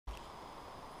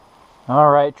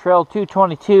Alright, Trail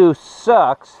 222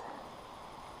 sucks.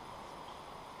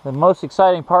 The most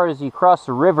exciting part is you cross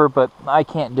the river, but I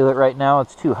can't do it right now,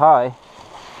 it's too high.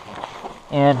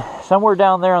 And somewhere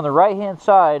down there on the right hand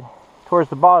side, towards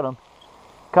the bottom,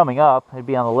 coming up, it'd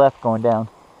be on the left going down,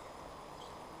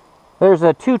 there's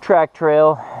a 2-track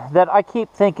trail that I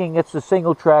keep thinking it's the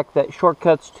single track that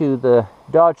shortcuts to the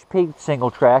Dodge Peak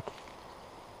single track.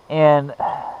 And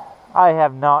I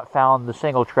have not found the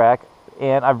single track.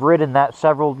 And I've ridden that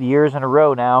several years in a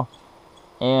row now.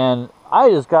 And I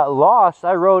just got lost.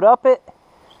 I rode up it.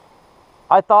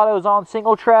 I thought I was on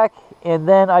single track. And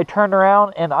then I turned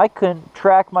around and I couldn't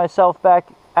track myself back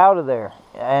out of there.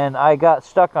 And I got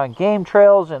stuck on game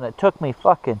trails. And it took me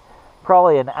fucking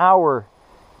probably an hour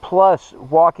plus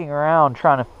walking around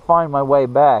trying to find my way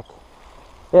back.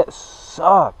 It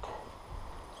sucked.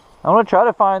 I'm going to try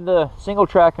to find the single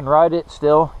track and ride it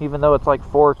still, even though it's like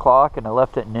 4 o'clock and I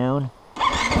left at noon.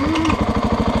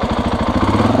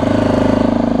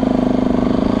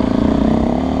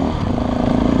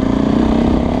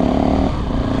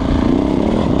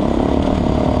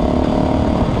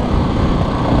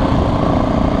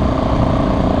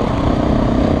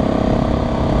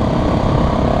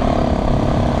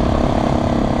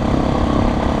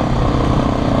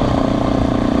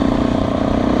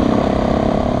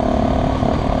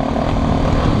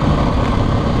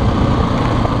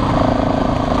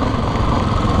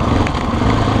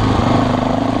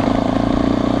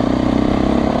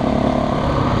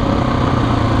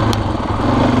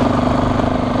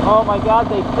 Oh my god,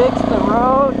 they fixed the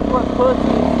road. What pussies.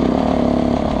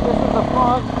 This is a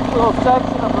fun little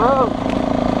section of road.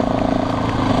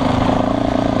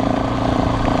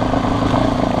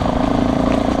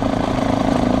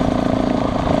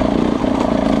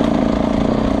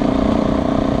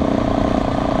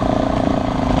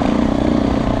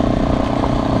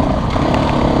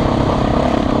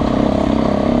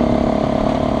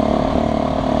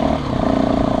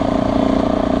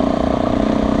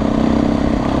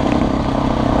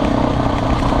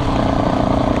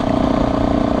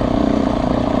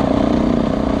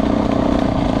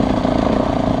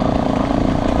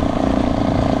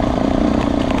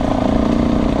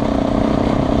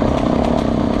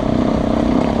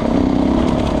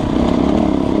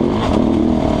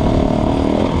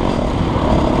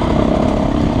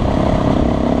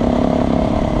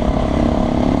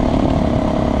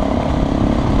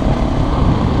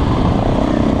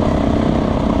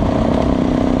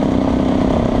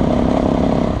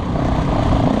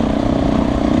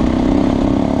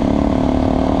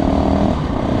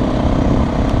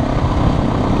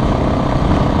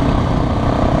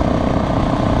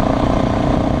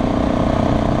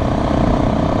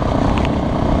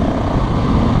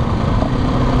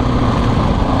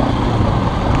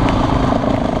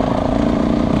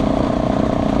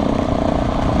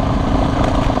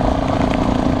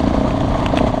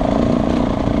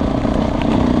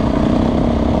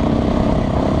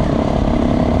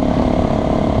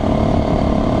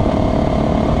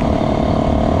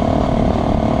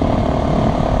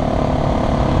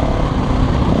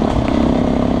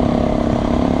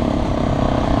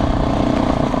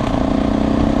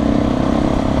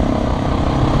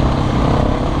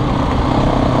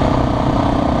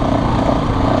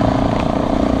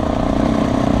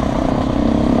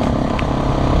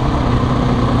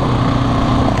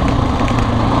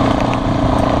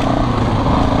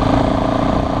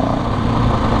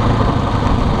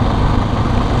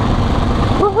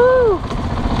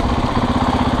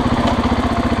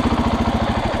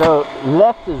 So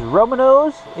left is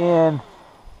Romano's, and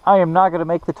I am not going to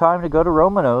make the time to go to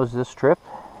Romano's this trip.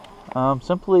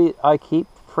 Simply, I keep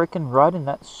freaking riding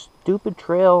that stupid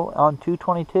trail on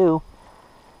 222,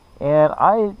 and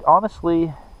I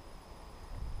honestly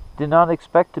did not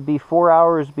expect to be 4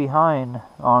 hours behind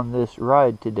on this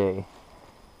ride today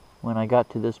when I got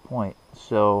to this point.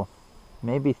 So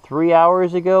maybe 3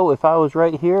 hours ago, if I was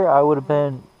right here, I would have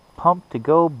been pumped to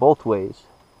go both ways.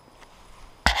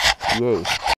 Yay.